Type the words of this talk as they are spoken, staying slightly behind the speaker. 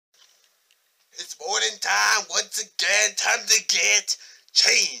It's morning time once again. Time to get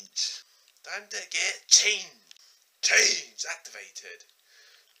change. Time to get change. Change activated.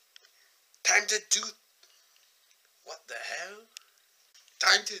 Time to do... What the hell?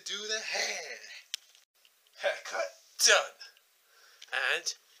 Time to do the hair. Haircut done.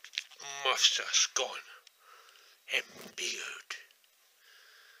 And mustache gone. And beard.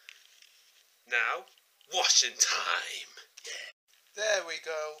 Now, washing time. Yeah. There we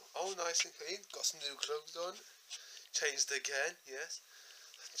go. All nice and clean. Got some new clothes on. Changed again, yes.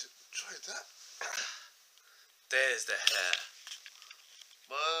 Try that. There's the hair.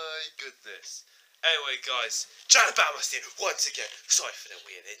 My goodness. Anyway, guys, trying to battle my steam once again. Sorry for the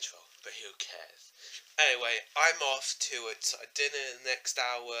weird intro, but who cares? Anyway, I'm off to dinner in the next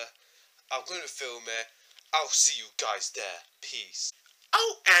hour. I'm going to film it. I'll see you guys there. Peace.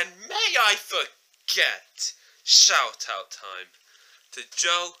 Oh, and may I forget, shout out time to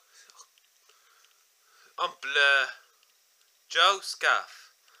Joe. I'm Blur. Joe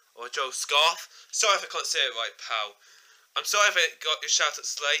Scaff. Or Joe Scarf. Sorry if I can't say it right, pal. I'm sorry if I got your shout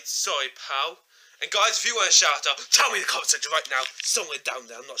outs late. Sorry, pal. And guys, if you want a shout out, tell me in the comment section right now. Somewhere down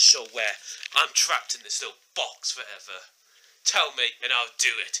there, I'm not sure where. I'm trapped in this little box forever. Tell me and I'll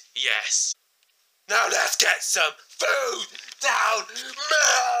do it. Yes. Now let's get some food down.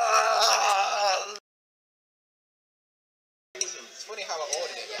 It's funny how I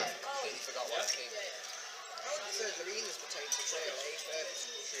ordered it, but I completely forgot what it came. Mr.Bean's potatoes here,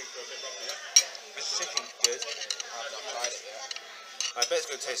 This chicken's good. I've not tried it yet. I bet it's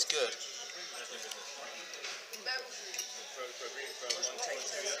going to taste good.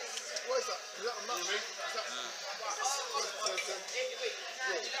 What is that? Is that a mush?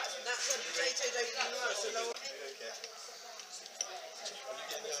 That's a potato don't you know, so no.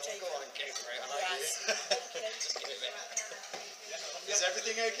 Is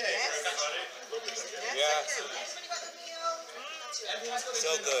everything okay? Yeah.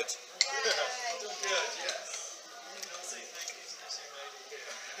 So good. Still good, yes.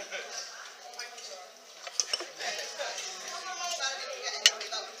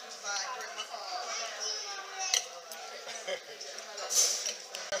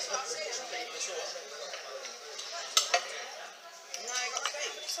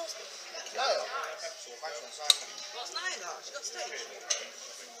 No. What's nine though? She got steak.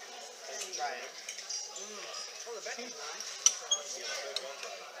 Try it. Oh, the bacon's nice.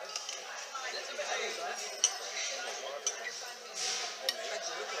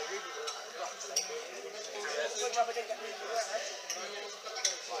 Good job I didn't get me to work.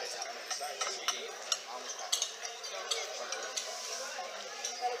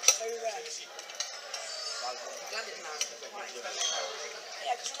 So red. Glad it's nice.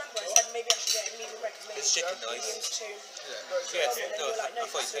 Yeah, because remember I said maybe I should get a medium red because maybe Is chicken nice? mediums too. Yes, no, I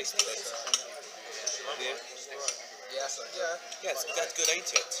thought you tasted it. Yeah. Yes, Yes, that's good, ain't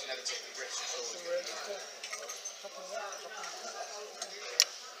it?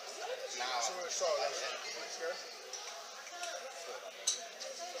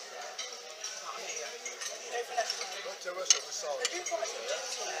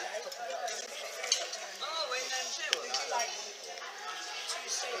 Oh, and then did you like 2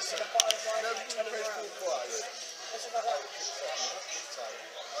 steaks and a bottle of wine like 20 grams? What's about that?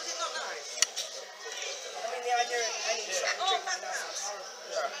 Was it not nice? I mean the idea of any sort of drink is nice.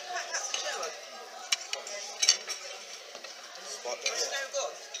 That's a chiller. It's no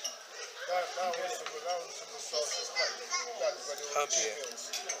good.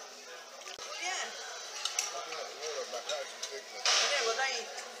 Yeah. Yeah, well they,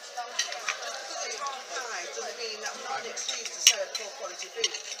 just because it's half price doesn't mean that's not an excuse to serve poor quality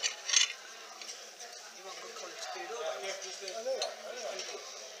food. You want good quality food always.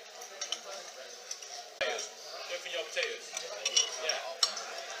 Go for your potatoes. Yeah.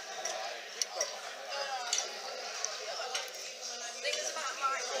 The thing is about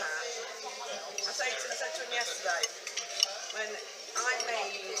like that, I said to him yesterday, when I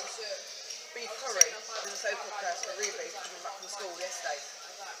made beef curry in the slow cooker for Ruby coming back from school yesterday.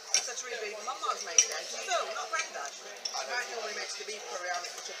 I said to Ruby, Mum might make it. She said, no, not Grandad. Right normally makes the beef curry and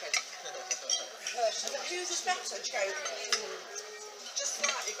the chicken. I said, whose is better? She goes, just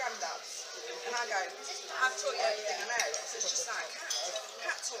like your Grandad's. And I go, I've taught you everything I know. So it's just like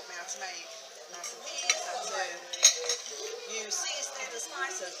Kat taught me how to make nice and peas, how to use seasoning and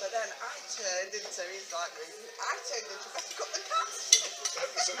spices, but then I turned into, he's like, I turned into better cook than Kat.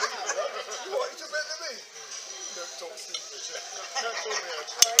 You want to better than me? No, talk stupid. Don't call me out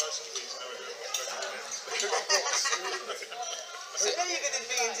to the person, please. No, So now you're going to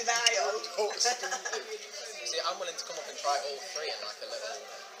be in denial. talk stupid. See, I'm willing to come up and try all three in like a little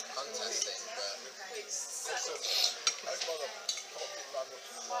contest thing, but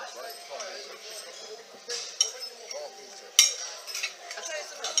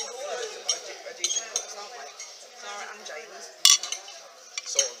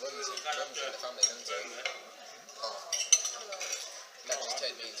runs in the family, doesn't it? Oh. That just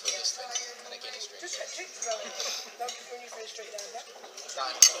turned me into a dustbin and a Guinness drink. Just get drinks going. Don't when you finish straight down there.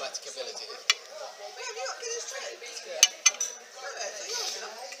 That athletic ability. But have you got Guinness drinks? Yeah. Good. So you're good.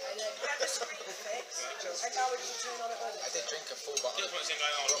 We had a screen fix, and now we're just turning on it all. I did drink a full bottle of rum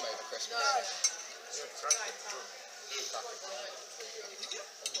over Christmas.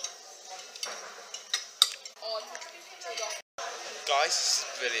 Guys, this is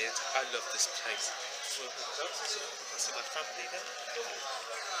brilliant. I love this place. See my family there.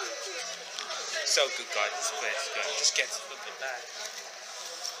 So good, guys. This place is good. Just get from the bag.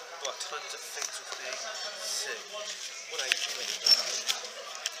 Got tons of things with me. So, what I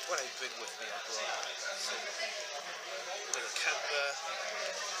bring with me, I brought. So, little camera.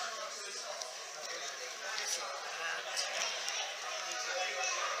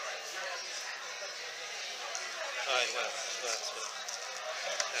 Alright, well.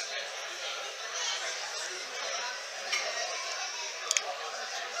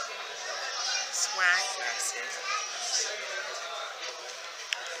 Swag glasses.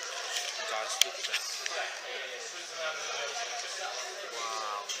 Guys, look at that.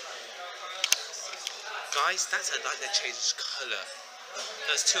 Wow. Guys, that's a light that changes colour.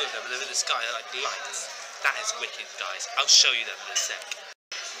 There's two of them and they're in the sky, they're like lights. That is wicked, guys. I'll show you them in a sec.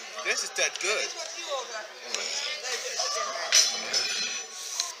 This is dead good.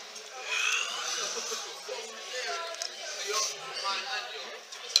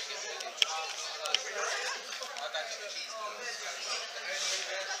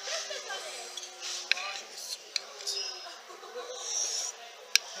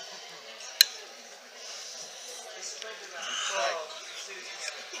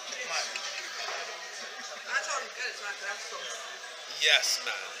 Yes,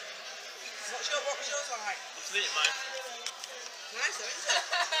 man. What was yours like? It's lit, mate. Nice, though, isn't it?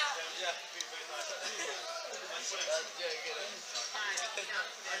 Yeah.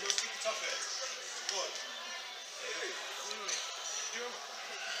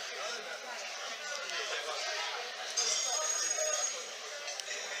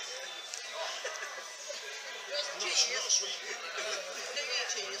 Cheese. Cheese.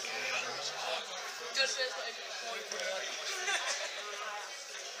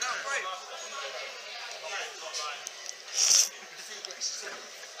 Oh, great.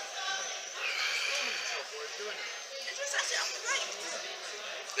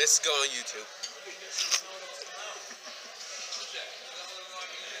 This is going on YouTube.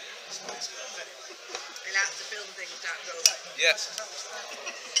 He likes to film things that go. Yes.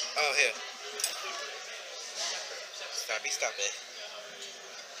 Oh, here. Stabby. It's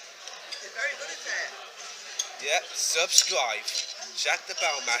very good, isn't it? Yep, subscribe. Jack the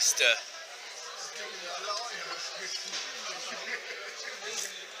Bellmaster.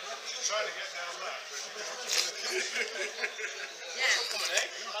 Trying to get down that. Yeah.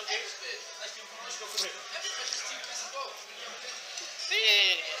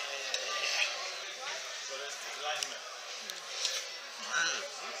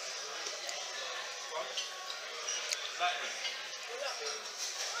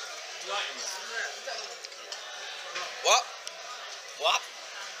 What? What?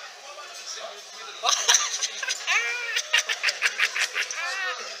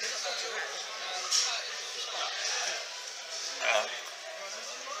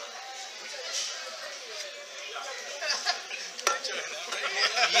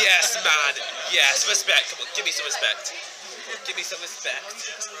 Yes, man. Yes, respect. Come on, give me some respect. Give me some respect.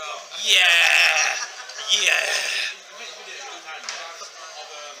 Yeah.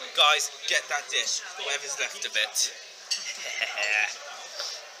 Guys, get that dish, whatever's left of it.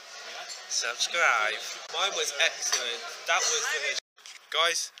 Subscribe. Mine was excellent. That was delicious.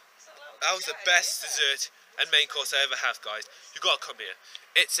 Guys, that was the best dessert and main course I ever have, guys. You gotta come here.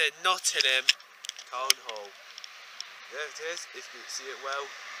 It's in Nottingham Town Hall. There it is, if you can see it well.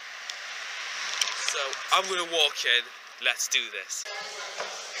 So, I'm gonna walk in. Let's do this.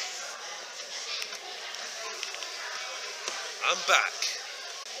 I'm back.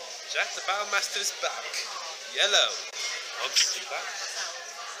 Jack the Bellmaster's back. Yellow. I'm still back.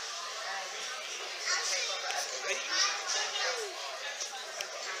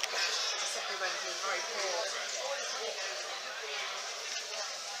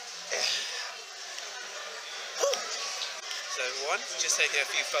 So everyone, just taking a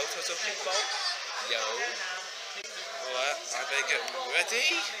few photos of people. Yo. Alright, I better get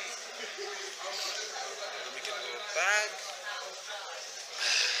ready. Let me get my bag.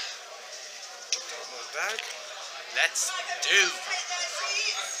 Bag.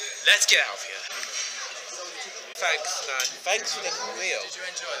 Let's get out of here. Thanks, man. Thanks for the meal. Did you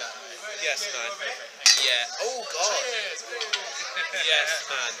enjoy that, mate? Yes, man. Yeah. Oh, God. Yes,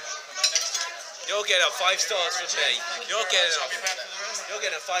 man. You're getting a 5 stars from me. You're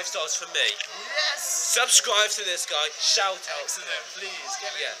getting a 5 stars from me. Yes! Subscribe to this guy. Shout out. Excellent, please.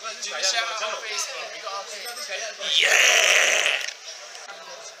 Give Yeah. a shout out on Facebook. We got our page. Yeah!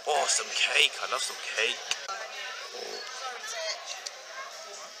 Oh, some cake. I love some cake.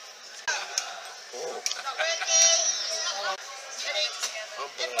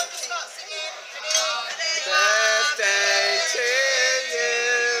 Birthday to you.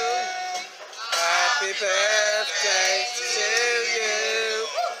 Happy birthday to you.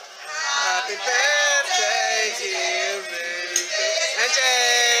 Happy birthday to you, Ruby and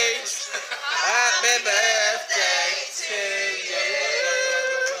James. Happy birthday to you.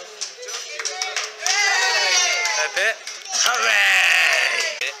 Happy.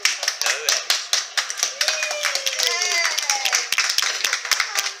 Hooray! Hooray.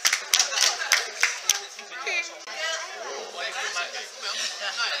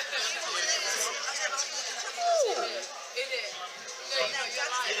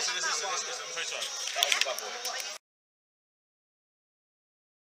 This is, I'm so sorry. That was a bad boy.